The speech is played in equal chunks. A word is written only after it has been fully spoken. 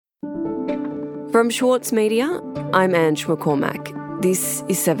From Schwartz Media, I'm Ange McCormack. This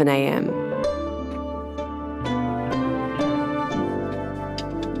is 7am.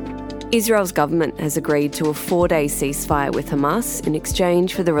 Israel's government has agreed to a 4-day ceasefire with Hamas in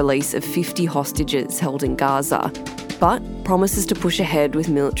exchange for the release of 50 hostages held in Gaza, but promises to push ahead with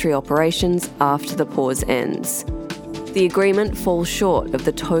military operations after the pause ends. The agreement falls short of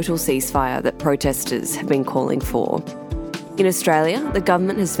the total ceasefire that protesters have been calling for. In Australia, the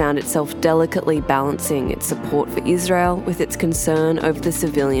government has found itself delicately balancing its support for Israel with its concern over the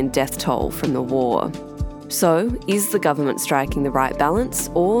civilian death toll from the war. So, is the government striking the right balance,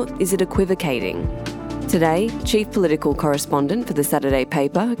 or is it equivocating? Today, Chief Political Correspondent for the Saturday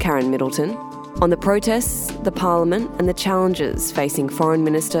paper, Karen Middleton, on the protests, the Parliament and the challenges facing Foreign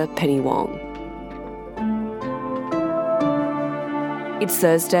Minister Penny Wong. It's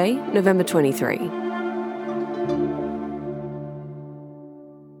Thursday, November 23.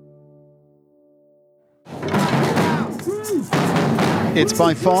 It's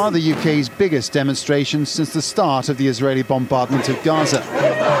by far the UK's biggest demonstration since the start of the Israeli bombardment of Gaza.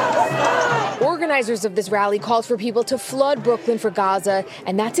 Organisers of this rally called for people to flood Brooklyn for Gaza,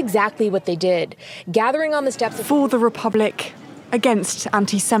 and that's exactly what they did. Gathering on the steps of... For the Republic, against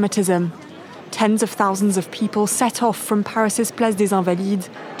anti-Semitism. Tens of thousands of people set off from Paris's Place des Invalides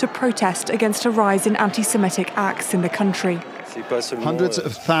to protest against a rise in anti-Semitic acts in the country. Hundreds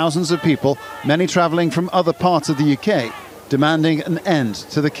of thousands of people, many travelling from other parts of the UK, demanding an end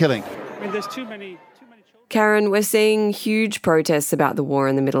to the killing. There's too many Karen, we're seeing huge protests about the war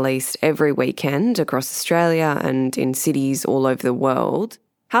in the Middle East every weekend across Australia and in cities all over the world.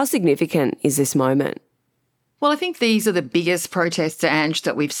 How significant is this moment? Well, I think these are the biggest protests, Ange,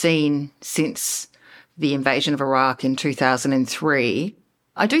 that we've seen since the invasion of Iraq in 2003.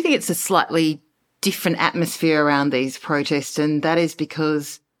 I do think it's a slightly different atmosphere around these protests, and that is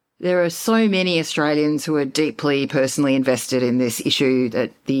because there are so many Australians who are deeply personally invested in this issue,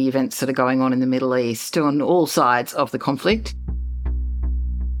 that the events that are going on in the Middle East on all sides of the conflict.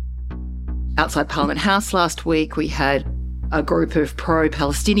 Outside Parliament House last week, we had a group of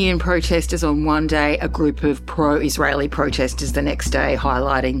pro-Palestinian protesters on one day, a group of pro-Israeli protesters the next day,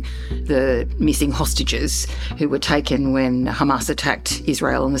 highlighting the missing hostages who were taken when Hamas attacked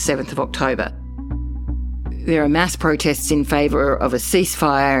Israel on the 7th of October. There are mass protests in favour of a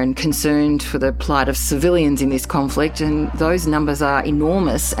ceasefire and concerned for the plight of civilians in this conflict, and those numbers are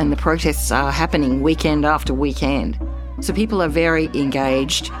enormous, and the protests are happening weekend after weekend. So people are very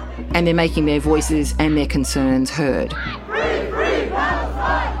engaged, and they're making their voices and their concerns heard.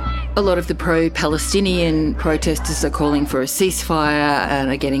 A lot of the pro-Palestinian protesters are calling for a ceasefire and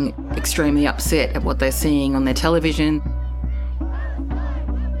are getting extremely upset at what they're seeing on their television.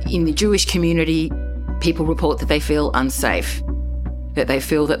 In the Jewish community, people report that they feel unsafe, that they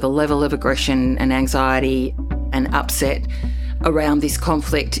feel that the level of aggression and anxiety and upset around this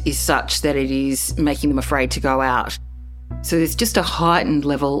conflict is such that it is making them afraid to go out. So there's just a heightened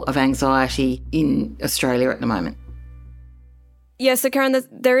level of anxiety in Australia at the moment. Yeah, so Karen,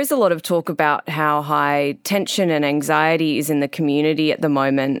 there is a lot of talk about how high tension and anxiety is in the community at the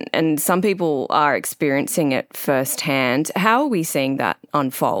moment, and some people are experiencing it firsthand. How are we seeing that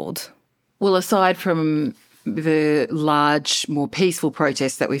unfold? Well, aside from the large, more peaceful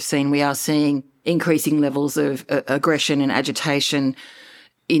protests that we've seen, we are seeing increasing levels of aggression and agitation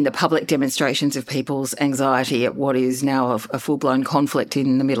in the public demonstrations of people's anxiety at what is now a full-blown conflict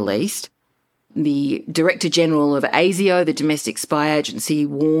in the Middle East. The Director General of ASIO, the domestic spy agency,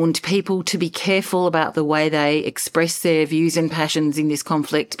 warned people to be careful about the way they express their views and passions in this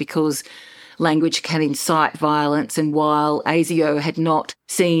conflict because language can incite violence, and while ASIO had not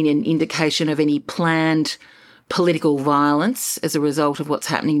seen an indication of any planned political violence as a result of what's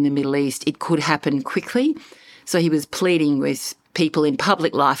happening in the Middle East, it could happen quickly. So he was pleading with people in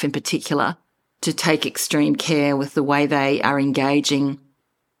public life in particular to take extreme care with the way they are engaging.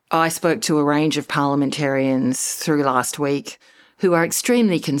 I spoke to a range of parliamentarians through last week who are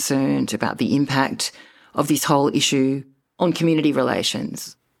extremely concerned about the impact of this whole issue on community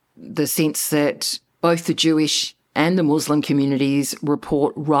relations. The sense that both the Jewish and the Muslim communities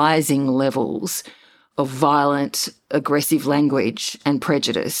report rising levels of violent, aggressive language and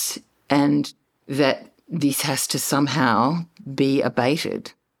prejudice, and that this has to somehow be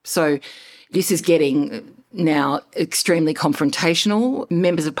abated. So this is getting now extremely confrontational.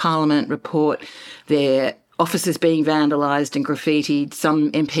 Members of Parliament report their offices being vandalised and graffitied.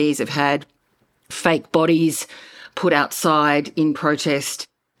 Some MPs have had fake bodies put outside in protest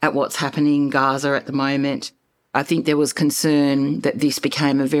at what's happening in Gaza at the moment. I think there was concern that this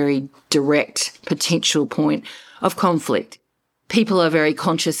became a very direct potential point of conflict. people are very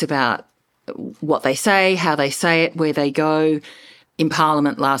conscious about what they say, how they say it, where they go. In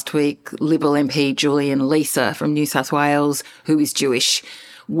Parliament last week, Liberal MP Julian Leeser from New South Wales, who is Jewish,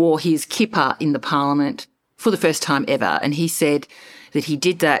 wore his kippah in the Parliament for the first time ever. And he said that he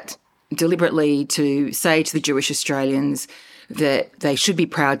did that deliberately to say to the Jewish Australians that they should be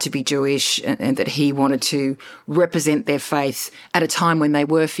proud to be Jewish, and that he wanted to represent their faith at a time when they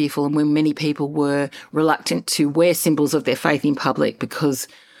were fearful and when many people were reluctant to wear symbols of their faith in public because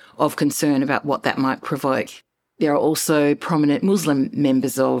of concern about what that might provoke. There are also prominent Muslim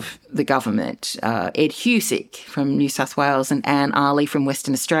members of the government, Ed Husick from New South Wales and Anne Ali from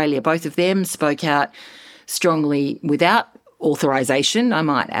Western Australia. Both of them spoke out strongly, without authorisation, I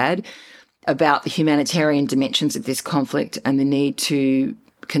might add, about the humanitarian dimensions of this conflict and the need to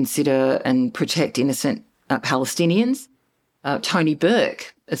consider and protect innocent Palestinians. Tony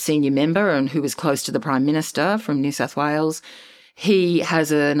Burke, a senior member and who was close to the Prime Minister from New South Wales, he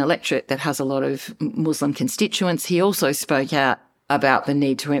has an electorate that has a lot of Muslim constituents. He also spoke out about the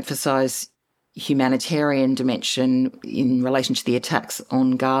need to emphasise humanitarian dimension in relation to the attacks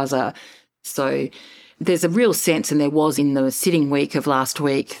on Gaza. So there's a real sense, and there was in the sitting week of last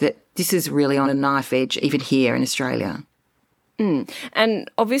week, that this is really on a knife edge, even here in Australia.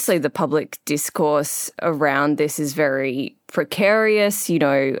 And obviously the public discourse around this is very precarious. You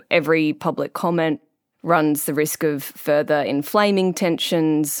know, every public comment runs the risk of further inflaming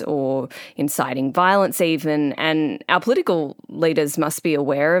tensions or inciting violence even, and our political leaders must be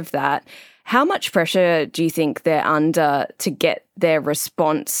aware of that. How much pressure do you think they're under to get their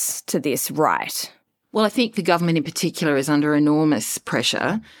response to this right? Well, I think the government in particular is under enormous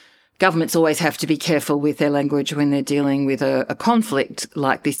pressure. Governments always have to be careful with their language when they're dealing with a conflict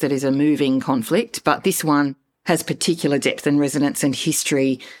like this that is a moving conflict, but this one has particular depth and resonance and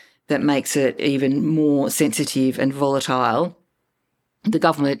history that makes it even more sensitive and volatile. The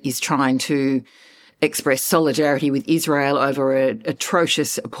government is trying to express solidarity with Israel over an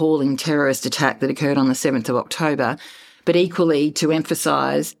atrocious, appalling terrorist attack that occurred on the 7th of October, but equally to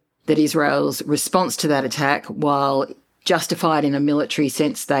emphasise that Israel's response to that attack, while justified in a military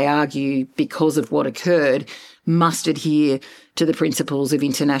sense, they argue, because of what occurred, must adhere to the principles of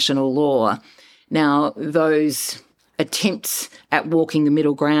international law. Now, those attempts at walking the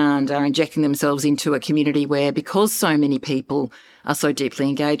middle ground are injecting themselves into a community where, because so many people are so deeply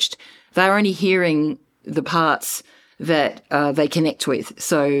engaged, they're only hearing the parts that they connect with.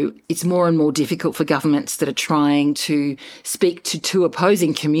 So it's more and more difficult for governments that are trying to speak to two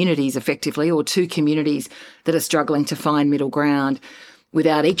opposing communities effectively, or two communities that are struggling to find middle ground,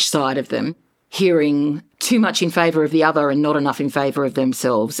 without each side of them hearing too much in favour of the other and not enough in favour of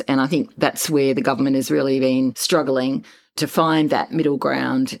themselves. And I think that's where the government has really been struggling to find that middle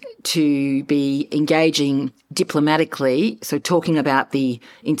ground, to be engaging diplomatically, so talking about the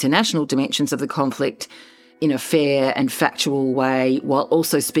international dimensions of the conflict in a fair and factual way, while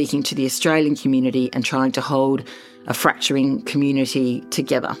also speaking to the Australian community and trying to hold a fracturing community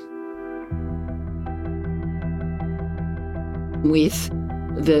together. With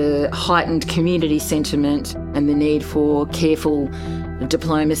the heightened community sentiment and the need for careful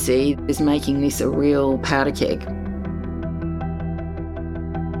diplomacy is making this a real powder keg.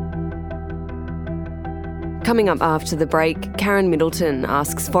 Coming up after the break, Karen Middleton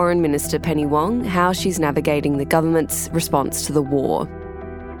asks Foreign Minister Penny Wong how she's navigating the government's response to the war.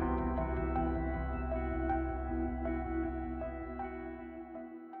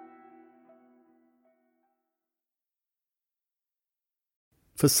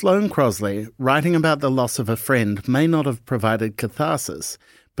 For Sloane Crosley, writing about the loss of a friend may not have provided catharsis,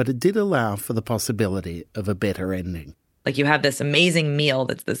 but it did allow for the possibility of a better ending. Like, you have this amazing meal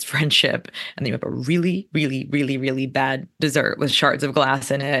that's this friendship, and then you have a really, really, really, really bad dessert with shards of glass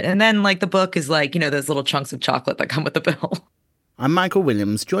in it. And then, like, the book is like, you know, those little chunks of chocolate that come with the bill. I'm Michael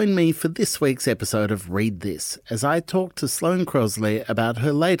Williams. Join me for this week's episode of Read This, as I talk to Sloane Crosley about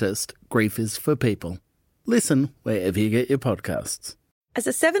her latest, Grief is for People. Listen wherever you get your podcasts. As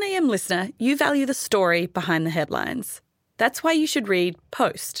a 7am listener, you value the story behind the headlines. That's why you should read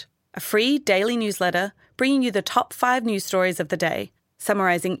Post, a free daily newsletter bringing you the top 5 news stories of the day,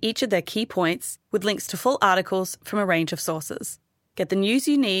 summarising each of their key points with links to full articles from a range of sources. Get the news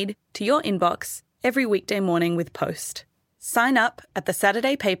you need to your inbox every weekday morning with Post. Sign up at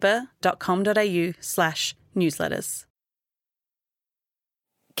thesaturdaypaper.com.au/newsletters.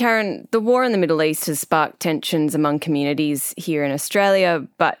 Karen, the war in the Middle East has sparked tensions among communities here in Australia,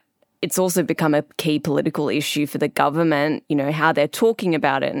 but it's also become a key political issue for the government. You know, how they're talking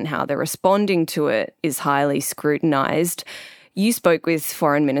about it and how they're responding to it is highly scrutinised. You spoke with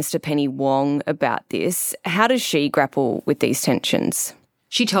Foreign Minister Penny Wong about this. How does she grapple with these tensions?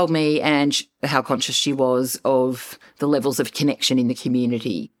 She told me how conscious she was of the levels of connection in the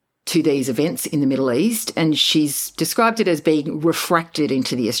community to these events in the Middle East, and she's described it as being refracted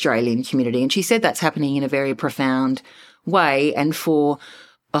into the Australian community. And she said that's happening in a very profound way and for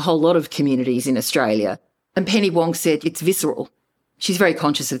a whole lot of communities in Australia. And Penny Wong said it's visceral. She's very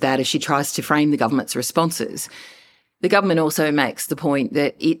conscious of that as she tries to frame the government's responses. The government also makes the point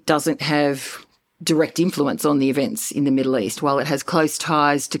that it doesn't have direct influence on the events in the Middle East. While it has close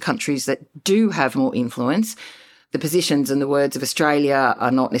ties to countries that do have more influence, the positions and the words of Australia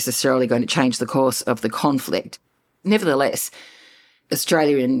are not necessarily going to change the course of the conflict. Nevertheless,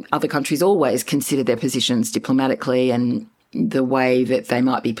 Australia and other countries always consider their positions diplomatically and the way that they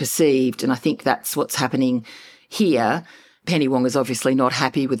might be perceived, and I think that's what's happening here. Penny Wong is obviously not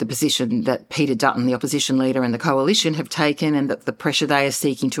happy with the position that Peter Dutton, the opposition leader, and the coalition have taken, and that the pressure they are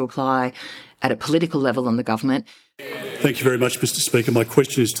seeking to apply at a political level on the government. Thank you very much, Mr. Speaker. My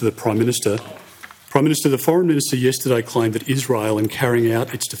question is to the Prime Minister. Prime Minister, the Foreign Minister yesterday claimed that Israel, in carrying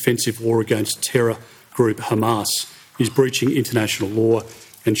out its defensive war against terror group Hamas, is breaching international law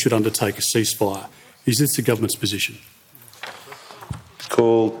and should undertake a ceasefire. Is this the government's position?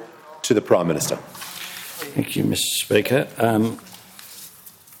 Call to the Prime Minister. Thank you, Mr. Speaker.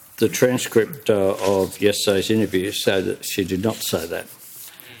 The transcript of yesterday's interview said that she did not say that.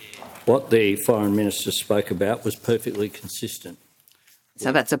 What the Foreign Minister spoke about was perfectly consistent.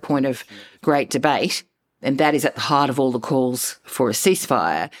 So that's a point of great debate, and that is at the heart of all the calls for a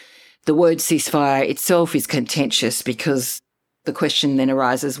ceasefire. The word ceasefire itself is contentious because the question then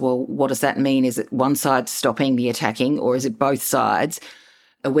arises, well, what does that mean? Is it one side stopping the attacking, or is it both sides?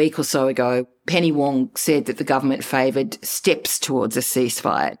 A week or so ago, Penny Wong said that the government favoured steps towards a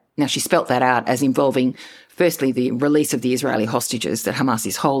ceasefire. Now, she spelt that out as involving, firstly, the release of the Israeli hostages that Hamas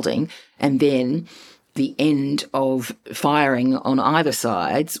is holding, and then the end of firing on either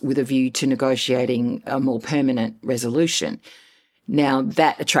sides with a view to negotiating a more permanent resolution. Now,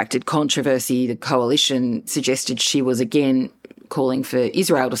 that attracted controversy. The coalition suggested she was again calling for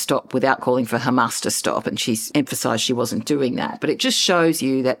Israel to stop without calling for Hamas to stop, and she's emphasised she wasn't doing that. But it just shows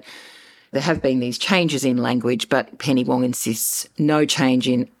you that there have been these changes in language, but Penny Wong insists no change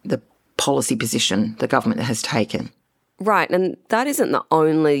in the policy position the government has taken. Right, and that isn't the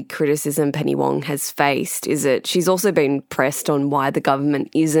only criticism Penny Wong has faced, is it? She's also been pressed on why the government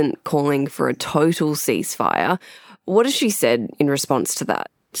isn't calling for a total ceasefire. What has she said in response to that?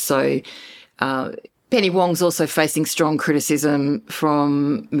 So Penny Wong's also facing strong criticism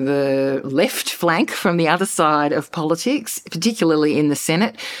from the left flank, from the other side of politics, particularly in the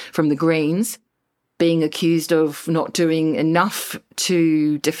Senate, from the Greens, being accused of not doing enough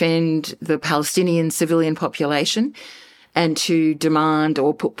to defend the Palestinian civilian population and to demand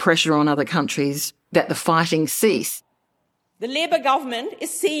or put pressure on other countries that the fighting cease. The Labour government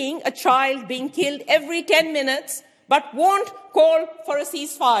is seeing a child being killed every 10 minutes but won't call for a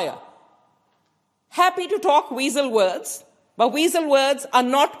ceasefire. Happy to talk weasel words, but weasel words are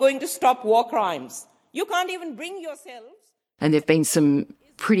not going to stop war crimes. You can't even bring yourselves. And there have been some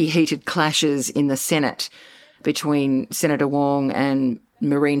pretty heated clashes in the Senate between Senator Wong and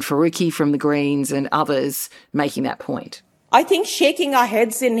Mehreen Faruqi from the Greens and others making that point. I think shaking our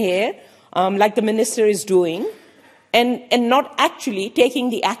heads in here, like the minister is doing, and not actually taking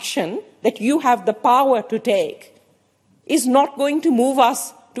the action that you have the power to take, is not going to move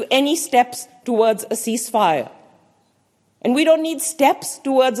us to any steps towards a ceasefire. And we don't need steps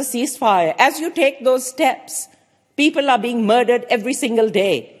towards a ceasefire. As you take those steps, people are being murdered every single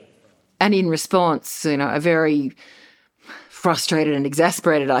day. And in response, a very frustrated and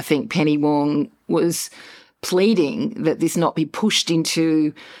exasperated, I think, Penny Wong was pleading that this not be pushed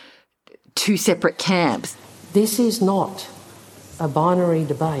into two separate camps. This is not a binary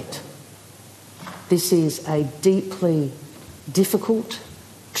debate. This is a deeply difficult,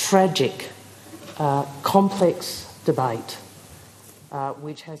 tragic, complex debate,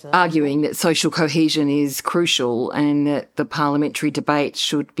 which has arguing that social cohesion is crucial and that the parliamentary debate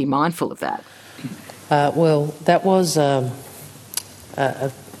should be mindful of that. Well, that was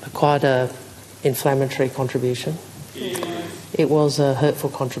quite an inflammatory contribution. It was a hurtful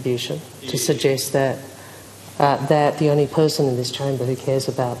contribution to suggest that the only person in this chamber who cares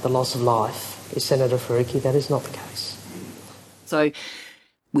about the loss of life is Senator Faruqi. That is not the case. So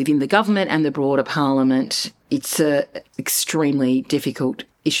within the government and the broader parliament, it's an extremely difficult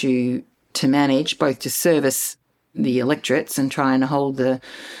issue to manage, both to service the electorates and try and hold the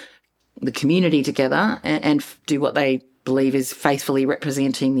community together and do what they believe is faithfully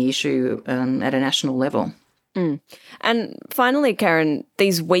representing the issue at a national level. And finally, Karen,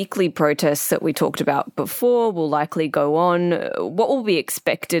 these weekly protests that we talked about before will likely go on. What will be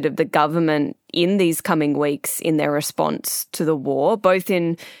expected of the government in these coming weeks in their response to the war, both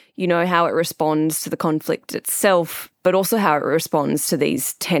in, how it responds to the conflict itself, but also how it responds to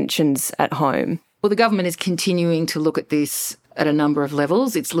these tensions at home? Well, the government is continuing to look at this at a number of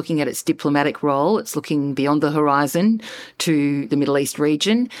levels. It's looking at its diplomatic role. It's looking beyond the horizon to the Middle East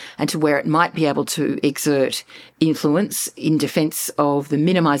region and to where it might be able to exert influence in defence of the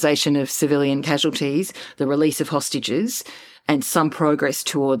minimisation of civilian casualties, the release of hostages, and some progress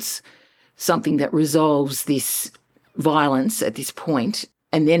towards something that resolves this violence at this point.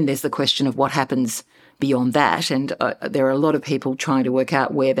 And then there's the question of what happens beyond that. And there are a lot of people trying to work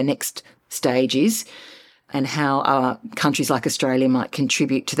out where the next stage is and how countries like Australia might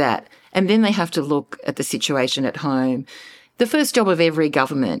contribute to that. And then they have to look at the situation at home. The first job of every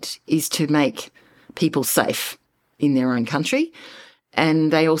government is to make people safe in their own country,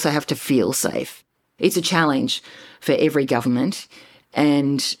 and they also have to feel safe. It's a challenge for every government,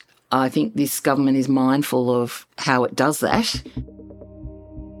 and I think this government is mindful of how it does that.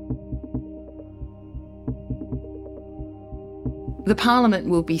 The Parliament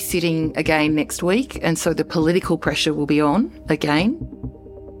will be sitting again next week, and so the political pressure will be on again.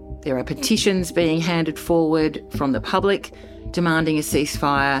 There are petitions being handed forward from the public demanding a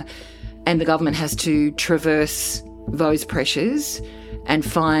ceasefire, and the government has to traverse those pressures and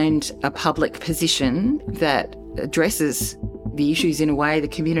find a public position that addresses the issues in a way the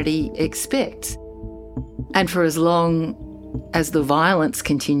community expects. And for as long as the violence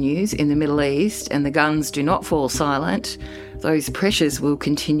continues in the Middle East and the guns do not fall silent, those pressures will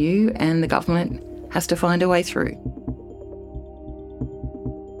continue and the government has to find a way through.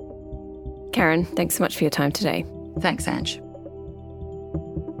 Karen, thanks so much for your time today. Thanks, Ange.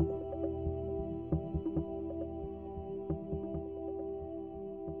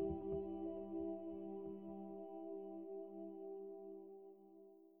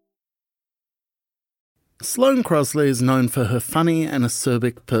 Sloane Crosley is known for her funny and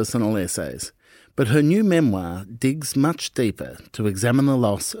acerbic personal essays, but her new memoir digs much deeper to examine the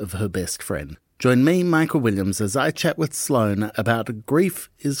loss of her best friend. Join me, Michael Williams, as I chat with Sloane about Grief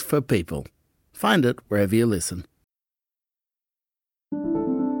is for People. Find it wherever you listen.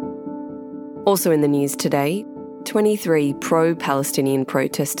 Also in the news today, 23 pro-Palestinian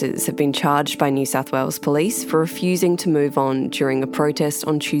protesters have been charged by New South Wales Police for refusing to move on during a protest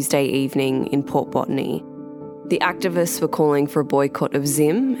on Tuesday evening in Port Botany. The activists were calling for a boycott of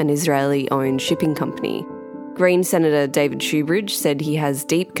Zim, an Israeli-owned shipping company. Green Senator David Shoebridge said he has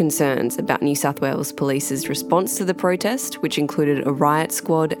deep concerns about New South Wales Police's response to the protest, which included a riot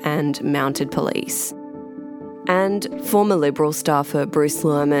squad and mounted police. And former Liberal staffer Bruce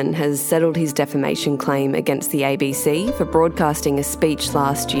Lerman has settled his defamation claim against the ABC for broadcasting a speech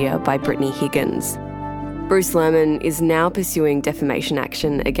last year by Brittany Higgins. Bruce Lerman is now pursuing defamation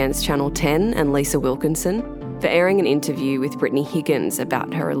action against Channel 10 and Lisa Wilkinson for airing an interview with Brittany Higgins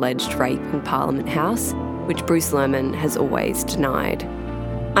about her alleged rape in Parliament House, which Bruce Lerman has always denied.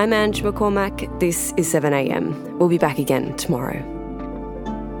 I'm Ange McCormack. This is 7am. We'll be back again tomorrow.